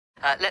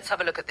Let's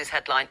have a look at this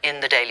headline in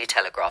the Daily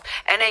Telegraph.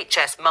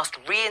 NHS must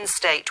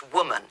reinstate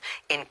woman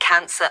in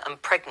cancer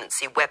and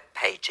pregnancy web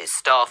pages,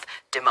 staff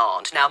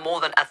demand. Now, more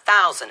than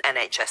 1,000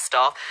 NHS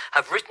staff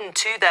have written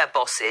to their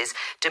bosses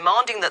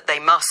demanding that they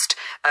must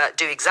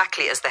do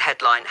exactly as the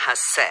headline has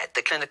said.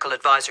 The Clinical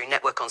Advisory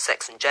Network on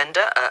Sex and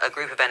Gender, a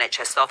group of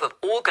NHS staff, have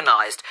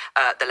organised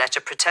the letter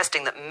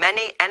protesting that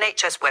many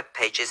NHS web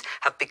pages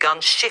have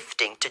begun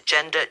shifting to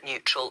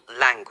gender-neutral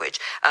language.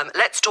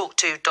 Let's talk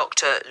to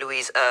Dr.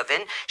 Louise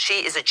Irvine.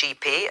 She is a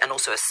GP and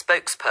also a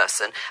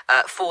spokesperson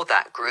for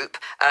that group.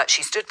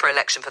 She stood for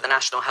election for the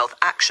National Health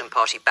Action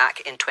Party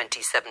back in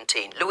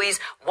 2017. Louise,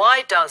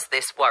 why does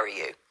this worry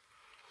you?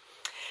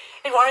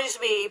 It worries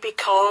me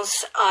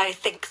because I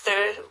think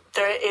there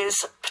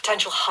is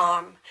potential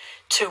harm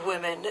to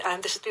women,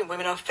 and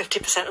women are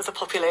 50% of the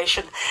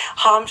population,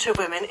 harm to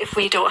women if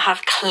we don't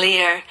have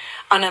clear,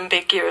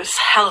 unambiguous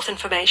health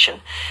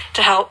information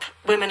to help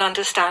women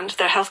understand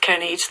their healthcare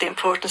needs, the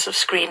importance of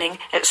screening,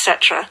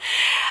 etc.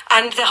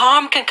 And the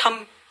harm can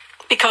come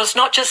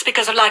not just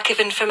because of lack of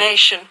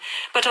information,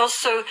 but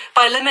also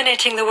by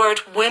eliminating the word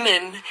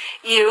women,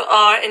 you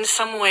are in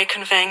some way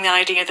conveying the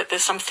idea that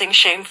there's something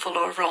shameful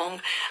or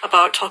wrong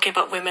about talking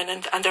about women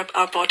and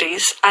our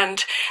bodies.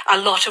 And a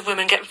lot of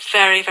women get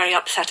very, very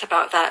upset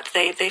about that.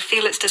 They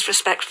feel it's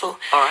disrespectful.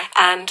 All right.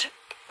 And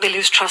they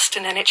lose trust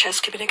in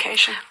NHS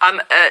communication.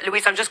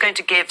 Louise, I'm just going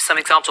to give some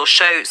examples, or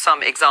show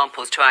some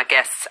examples to our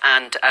guests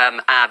and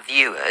our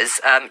viewers.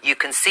 You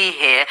can see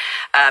here,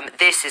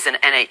 this is an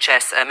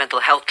NHS mental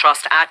health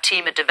trust. Our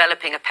team are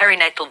developing a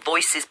perinatal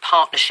voices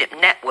partnership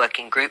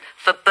networking group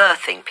for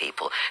birthing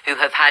people who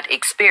have had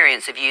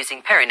experience of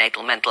using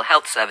perinatal mental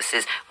health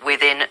services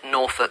within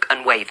Norfolk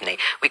and Waveney.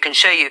 We can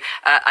show you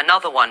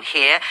another one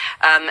here.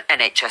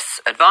 NHS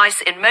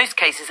advice: in most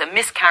cases, a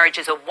miscarriage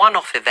is a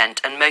one-off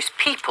event, and most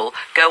people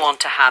go on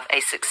to have a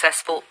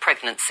successful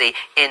pregnancy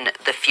in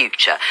the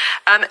future.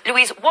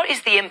 Louise, what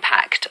is the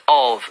impact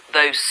of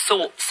those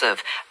sorts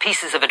of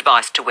pieces of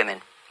advice to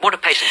women? What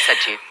have patients said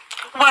to you?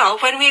 Well,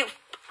 when we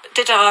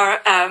did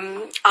our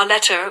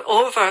letter,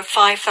 over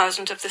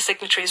 5,000 of the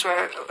signatories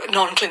were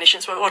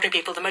non-clinicians, were ordinary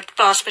people. The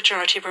vast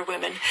majority were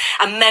women,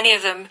 and many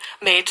of them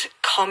made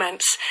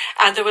comments.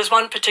 And there was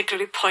one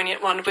particularly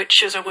poignant one,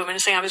 which was a woman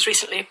saying, "I was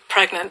recently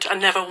pregnant and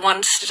never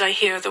once did I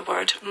hear the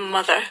word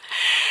mother."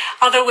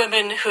 Other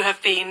women who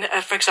have been,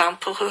 for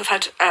example, who have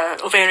had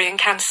ovarian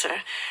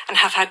cancer and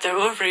have had their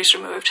ovaries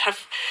removed,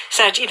 have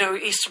said,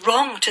 it's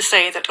wrong to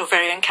say that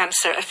ovarian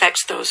cancer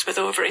affects those with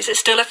ovaries. It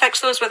still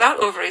affects those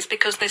without ovaries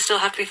because they still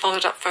have to be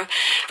followed up for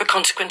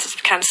consequences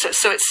of cancer.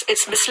 So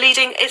it's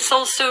misleading. It's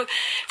also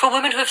for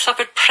women who have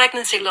suffered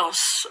pregnancy loss.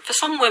 For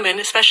some women,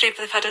 especially if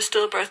they've had a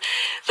stillbirth,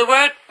 the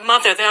word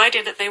mother, the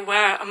idea that they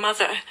were a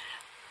mother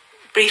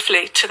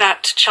briefly to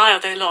that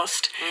child they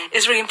lost,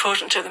 is really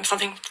important to them,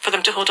 something for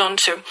them to hold on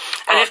to.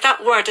 And if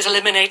that word is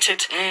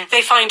eliminated,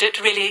 they find it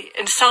really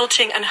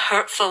insulting and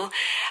hurtful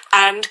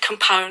and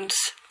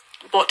compounds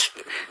what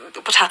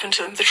happened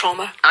to them, the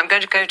trauma. I'm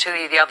going to go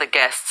to the other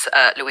guests.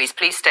 Louise,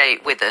 please stay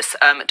with us.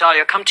 Dalia,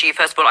 I'll come to you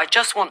first of all. I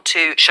just want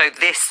to show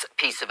this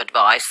piece of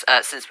advice,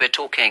 since we're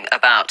talking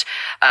about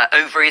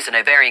ovaries and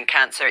ovarian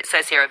cancer. It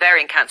says here,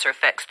 ovarian cancer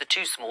affects the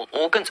two small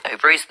organs,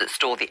 ovaries, that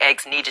store the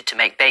eggs needed to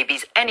make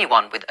babies.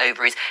 Anyone with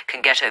ovaries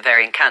can get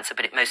ovarian cancer,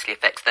 but it mostly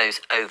affects those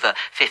over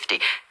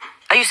 50.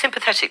 Are you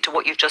sympathetic to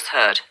what you've just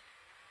heard?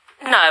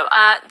 No,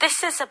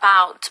 this is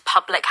about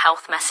public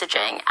health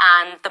messaging,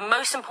 and the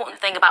most important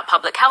thing about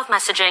public health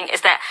messaging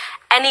is that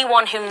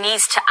anyone who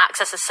needs to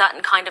access a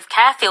certain kind of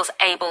care feels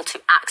able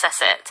to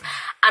access it.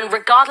 And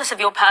regardless of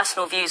your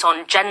personal views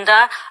on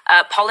gender,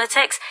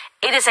 politics,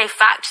 it is a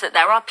fact that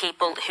there are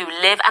people who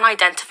live and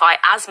identify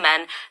as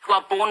men who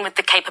are born with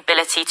the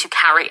capability to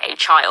carry a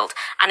child.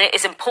 And it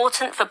is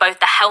important for both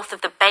the health of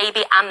the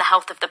baby and the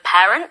health of the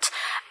parent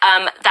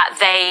that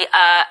they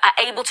are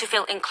able to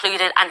feel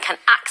included and can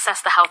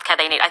access the healthcare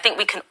they need. I think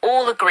we can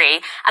all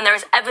agree, and there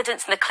is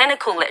evidence in the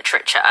clinical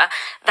literature,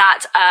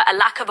 that a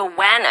lack of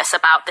awareness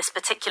about this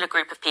particular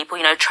group of people,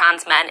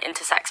 trans men,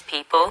 intersex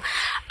people,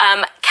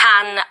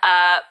 can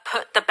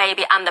put the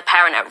baby and the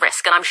parent at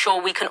risk. And I'm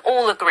sure we can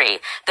all agree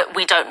that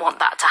we don't want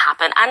that to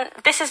happen. And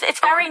it's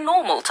very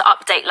normal to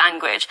update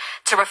language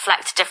to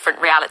reflect different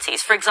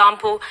realities. For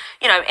example,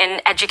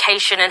 in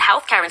education and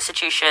healthcare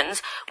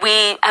institutions,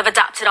 we have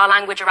adapted our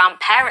language around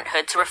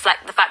parenthood to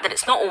reflect the fact that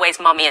it's not always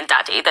mummy and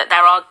daddy, that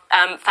there are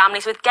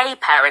families with gay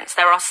parents,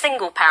 there are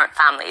single parent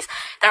families,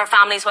 there are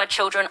families where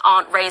children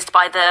aren't raised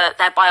by their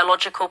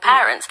biological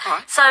parents.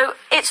 Right. So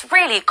it's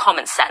really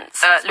common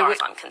sense as far as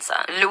I'm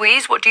concerned.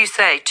 Louise, what do you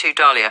say to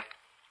Dalia?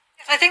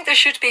 I think there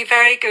should be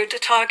very good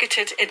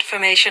targeted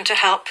information to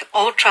help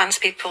all trans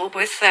people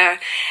with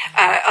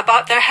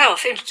about their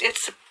health.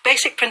 It's a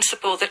basic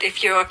principle that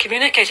if you're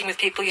communicating with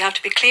people, you have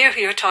to be clear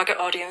who your target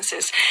audience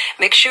is.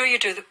 Make sure you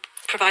do the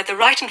provide the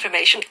right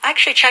information,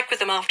 actually check with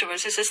them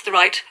afterwards, is this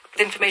the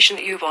information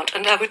that you want?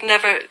 And I would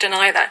never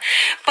deny that.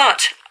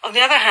 But on the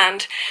other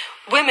hand,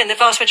 women, the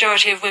vast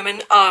majority of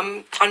women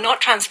are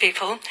not trans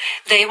people.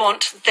 They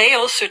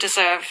also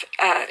deserve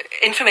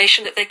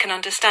information that they can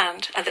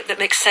understand and that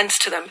makes sense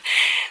to them.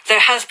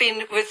 There has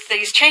been, with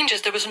these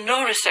changes, there was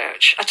no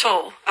research at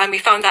all, and we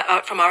found that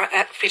out from our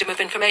Freedom of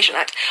Information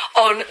Act,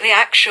 on the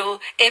actual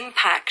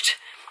impact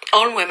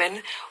on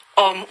women,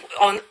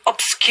 on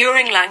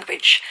obscuring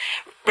language,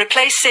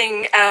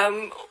 replacing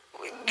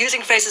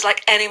using phrases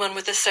like anyone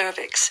with a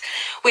cervix.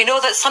 We know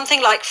that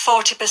something like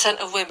 40%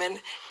 of women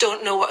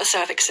don't know what a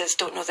cervix is,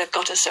 don't know they've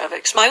got a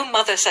cervix. My own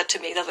mother said to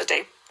me the other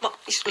day,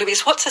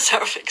 Louise, what's a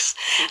cervix?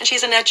 And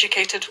she's an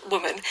educated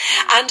woman.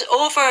 And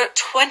over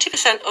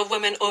 20% of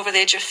women over the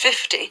age of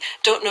 50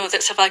 don't know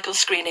that cervical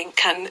screening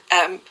can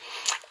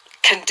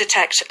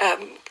detect,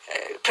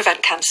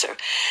 prevent cancer.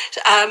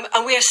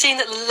 And we are seeing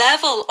that the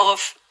level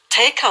of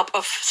take-up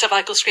of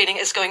cervical screening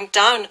is going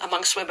down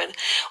amongst women.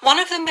 One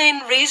of the main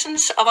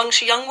reasons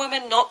amongst young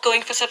women not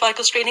going for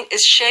cervical screening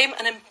is shame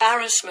and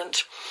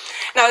embarrassment.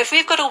 Now, if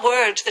we've got a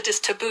word that is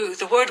taboo,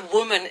 the word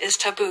woman is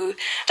taboo,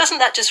 doesn't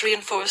that just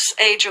reinforce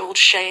age-old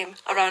shame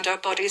around our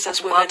bodies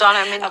as women? Well,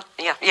 Dalia,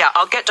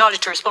 I'll get Dalia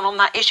to respond on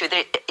that issue.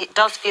 It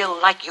does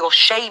feel like you're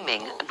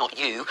shaming, not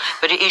you,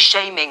 but it is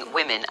shaming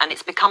women, and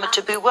it's become a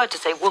taboo word to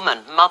say woman,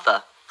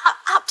 mother.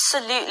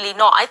 Absolutely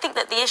not. I think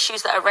that the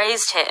issues that are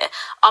raised here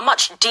are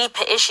much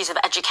deeper issues of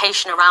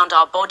education around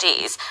our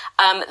bodies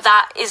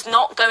that is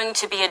not going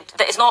to be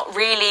that is not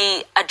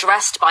really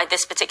addressed by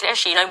this particular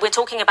issue. You know, we're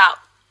talking about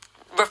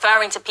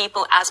referring to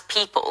people as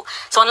people.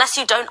 So unless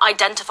you don't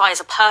identify as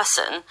a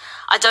person,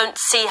 I don't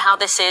see how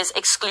this is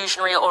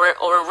exclusionary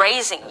or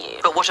erasing you.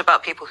 But what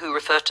about people who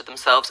refer to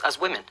themselves as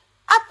women?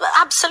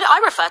 Absolutely.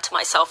 I refer to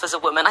myself as a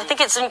woman. I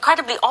think it's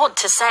incredibly odd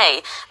to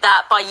say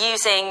that by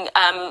using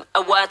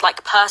a word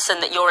like person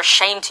that you're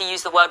ashamed to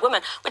use the word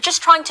woman. We're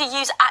just trying to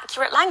use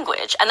accurate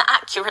language. And the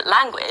accurate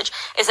language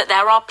is that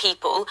there are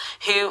people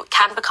who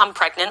can become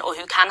pregnant or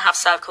who can have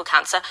cervical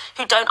cancer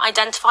who don't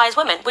identify as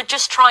women. We're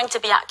just trying to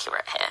be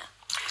accurate here.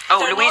 Oh,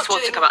 Louise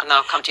wants to come out and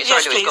I'll come to you.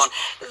 Sorry, yes, Louise, please.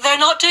 go on. They're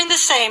not doing the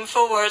same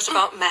for words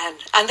about men,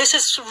 and this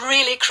is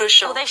really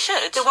crucial. Well, they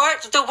should.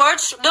 The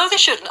words, no, they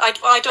shouldn't. I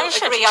don't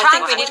agree. I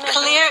think we need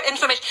clear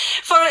information.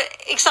 For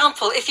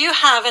example, if you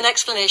have an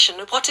explanation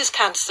of what is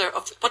cancer,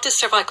 what is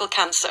cervical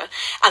cancer,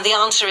 and the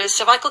answer is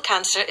cervical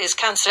cancer is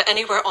cancer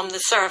anywhere on the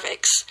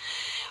cervix,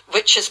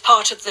 which is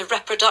part of the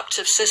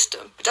reproductive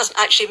system. It doesn't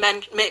actually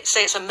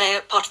say it's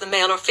a part of the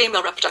male or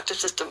female reproductive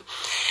system.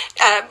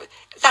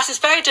 That is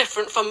very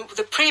different from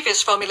the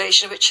previous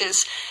formulation, which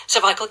is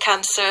cervical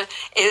cancer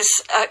is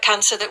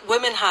cancer that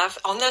women have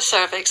on their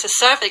cervix. The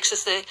cervix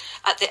is the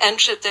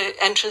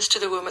entrance to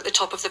the womb at the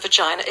top of the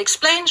vagina. It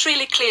explains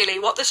really clearly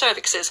what the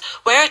cervix is,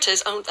 where it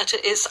is, and that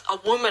it is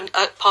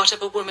part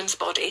of a woman's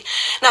body.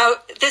 Now,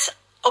 this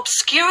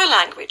obscure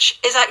language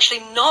is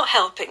actually not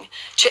helping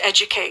to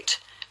educate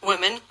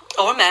women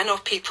or men or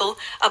people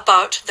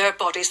about their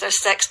bodies, their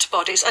sexed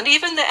bodies. And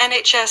even the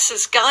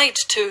NHS's guide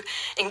to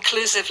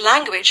inclusive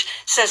language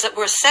says that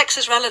where sex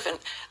is relevant,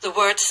 the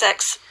word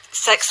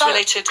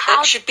sex-related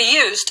should be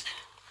used.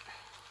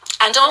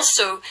 And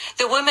also,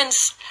 the Women's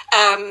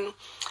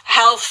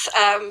Health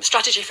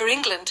Strategy for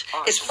England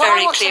is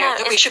very clear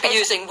that we should be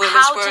using women's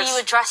words. How do you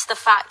address the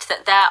fact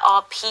that there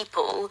are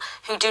people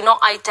who do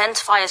not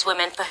identify as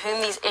women for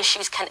whom these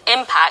issues can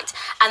impact,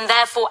 and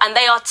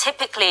they are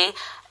typically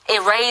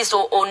erased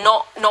or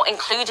not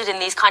included in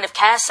these kind of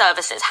care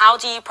services? How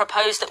do you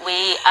propose that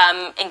we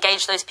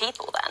engage those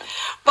people then?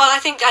 Well, I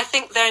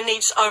think their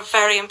needs are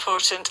very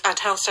important, and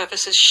health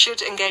services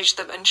should engage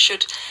them and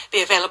should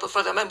be available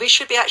for them. And we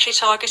should be actually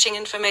targeting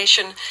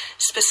information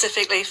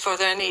specifically for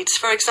their needs.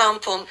 For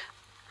example,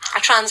 a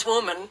trans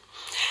woman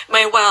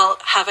may well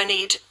have a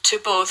need to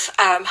both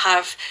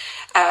have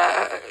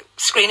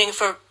screening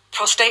for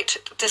prostate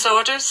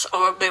disorders,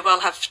 or may well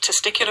have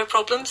testicular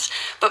problems,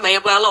 but may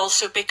well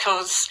also,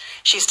 because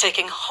she's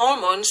taking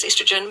hormones,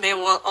 estrogen, may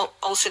well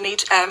also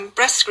need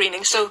breast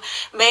screening. So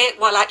may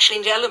well actually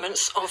need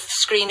elements of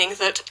screening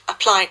that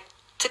apply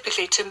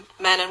typically to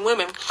men and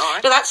women. Right.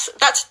 But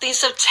that's the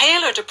sort of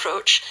tailored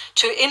approach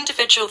to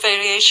individual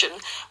variation,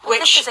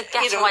 which is a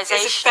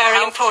ghettoisation is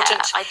very important.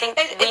 I think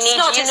we need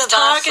universal,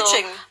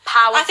 targeting.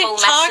 Powerful I think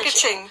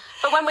targeting.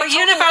 But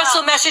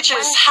universal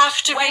messages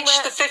have to reach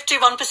the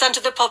 51%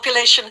 of the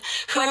population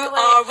who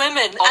are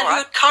women and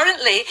who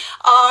currently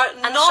are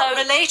not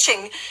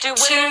relating to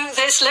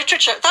this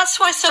literature. That's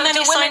why so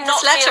many signed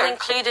this letter. Do women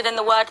not feel included in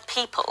the word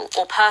people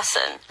or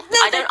person? No,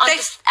 I don't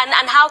understand.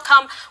 And how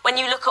come when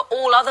you look at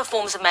all other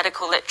forms of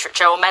medical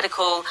literature or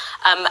medical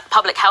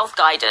public health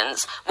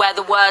guidance where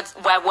the word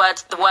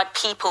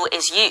people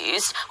is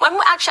used, when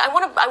we're actually,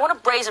 I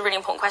want to raise a really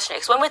important question here,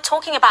 because when we're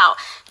talking about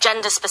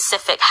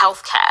gender-specific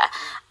healthcare,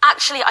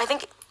 actually, I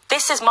think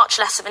this is much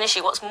less of an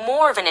issue. What's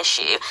more of an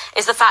issue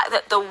is the fact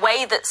that the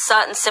way that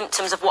certain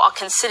symptoms of what are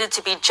considered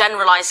to be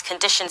generalised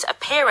conditions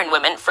appear in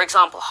women, for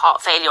example,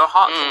 heart failure or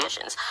heart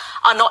conditions,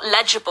 are not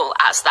legible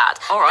as that.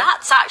 All right.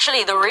 That's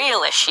actually the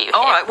real issue.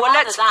 All right. Well,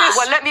 let me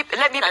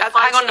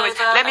hang on a minute.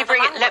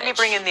 Let me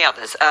bring in the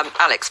others.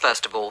 Alex,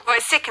 first of all. Well,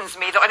 it sickens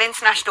me that on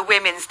International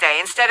Women's Day,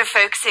 instead of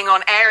focusing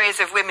on areas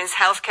of women's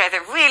healthcare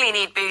that really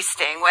need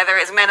boosting, whether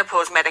it's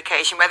menopause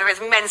medication, whether it's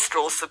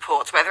menstrual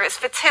support, whether it's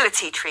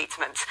fertility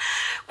treatment,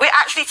 we're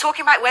actually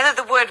talking about whether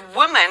the word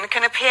woman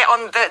can appear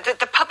on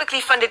the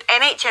publicly funded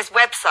NHS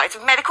website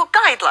of medical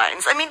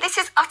guidelines. I mean, this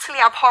is utterly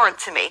abhorrent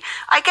to me.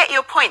 I get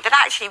your point that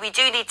actually we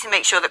do need to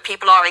make sure that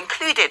people are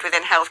included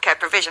within healthcare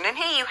provision. And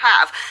here you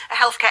have a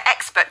healthcare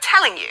expert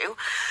telling you,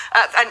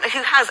 and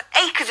who has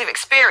acres of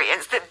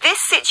experience, that this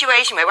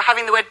situation where we're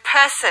having the word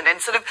person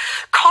and sort of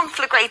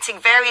conflagrating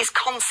various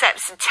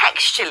concepts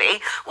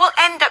textually will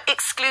end up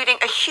excluding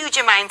a huge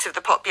amount of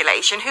the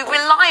population who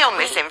rely on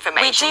this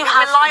information. We do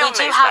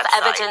have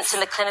evidence in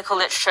the clinical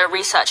literature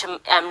research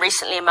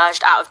recently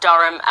emerged out of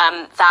Durham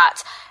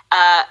that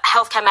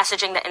healthcare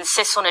messaging that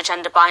insists on a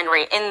gender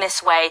binary in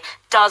this way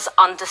does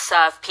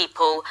underserve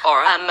people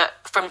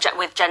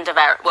with gender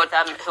Dalia,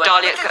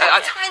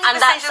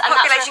 and that's the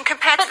population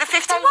compared to the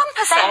 51%.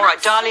 All right,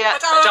 Dalia,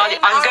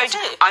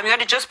 I'm going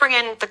to just bring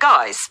in the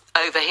guys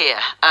over here.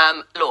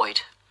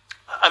 Lloyd.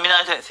 I mean,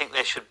 I don't think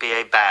there should be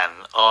a ban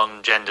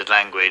on gendered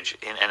language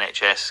in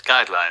NHS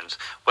guidelines.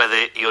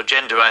 Whether you're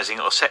genderising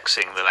or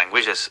sexing the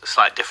language, there's a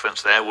slight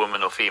difference there,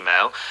 woman or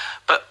female.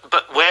 But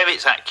where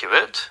it's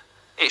accurate,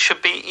 it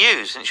should be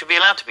used, and it should be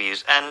allowed to be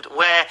used. And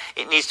where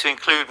it needs to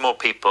include more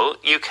people,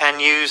 you can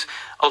use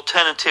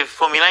alternative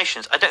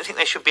formulations. I don't think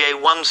there should be a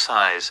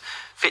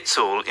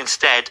one-size-fits-all.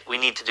 Instead, we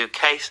need to do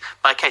case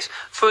by case.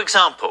 For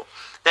example,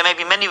 there may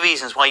be many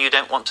reasons why you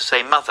don't want to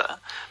say mother,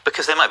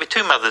 because there might be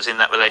two mothers in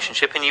that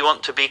relationship and you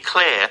want to be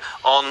clear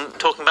on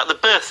talking about the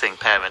birthing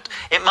parent.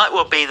 It might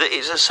well be that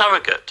it's a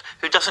surrogate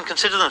who doesn't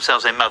consider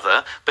themselves a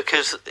mother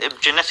because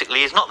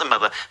genetically is not the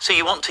mother. So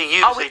you want to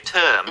use a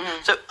term.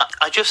 So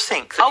I just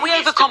think that Are we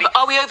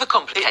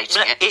overcomplicating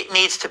it? It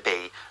needs to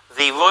be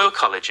the Royal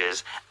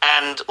Colleges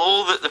and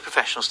all the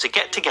professionals to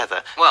get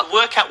together,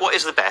 work out what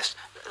is the best.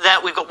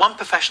 Now, we've got one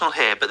professional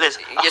here, but there's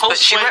a whole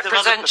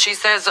but she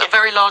says a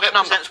very large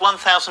number. Represents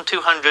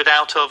 1,200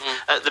 out of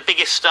the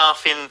biggest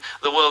staff in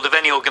the world of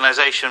any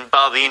organisation,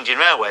 bar the Indian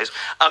Railways.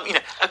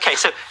 Okay,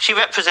 so she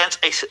represents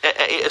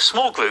a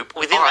small group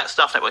within that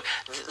staff network.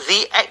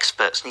 The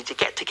experts need to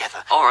get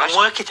together and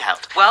work it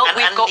out. Well,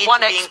 we've got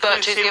one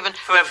expert who's given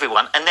for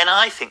everyone, and then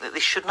I think that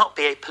this should not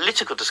be a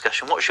political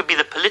discussion. What should be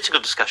the political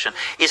discussion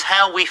is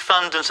how we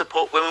fund and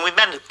support women with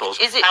menopause.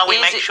 How we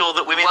make sure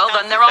that women. Well,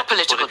 then there are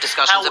political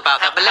discussions about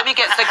that. But let me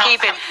get Saquib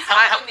in.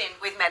 Women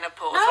with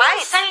menopause, right?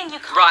 Saying you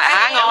can't. Right,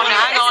 hang on.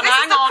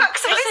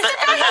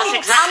 That's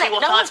exactly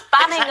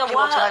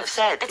what I've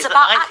said. It's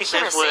about I think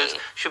those words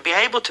should be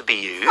able to be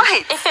used.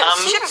 Right. If it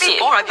shouldn't be.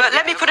 All right, but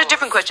let me put a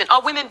different question.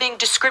 Are women being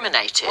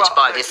discriminated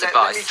by this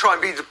advice? Let me try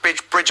and be the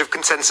bridge of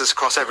consensus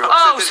across everyone.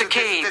 Oh, Saquib,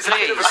 please. There's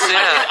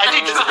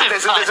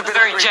a bit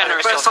very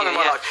generous first of time in you,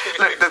 my life.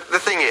 Look, the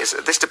thing is,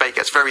 this debate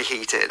gets very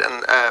heated,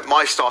 and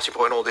my starting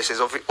point in all this is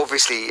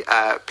obviously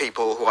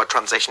people who are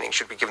transitioning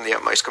should be given the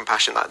utmost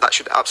compassion. That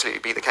should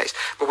absolutely be the case.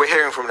 But we're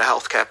hearing from a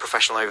healthcare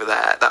professional over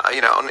there that,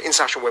 on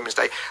International Women's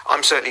Day,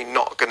 I'm certainly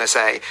not going to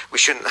say we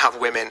shouldn't have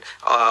women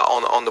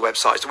on the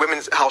websites. The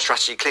Women's Health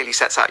Strategy clearly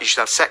sets out you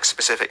should have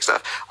sex-specific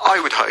stuff. I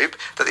would hope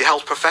that the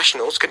health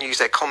professionals can use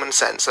their common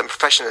sense and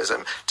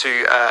professionalism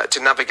to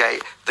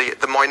navigate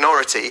the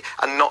minority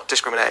and not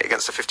discriminate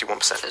against the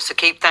 51%. So,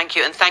 Saquib, thank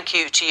you, and thank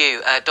you to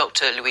you,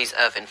 Dr. Louise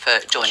Irvine, for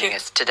joining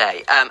us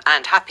today.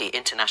 And happy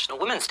International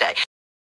Women's Day.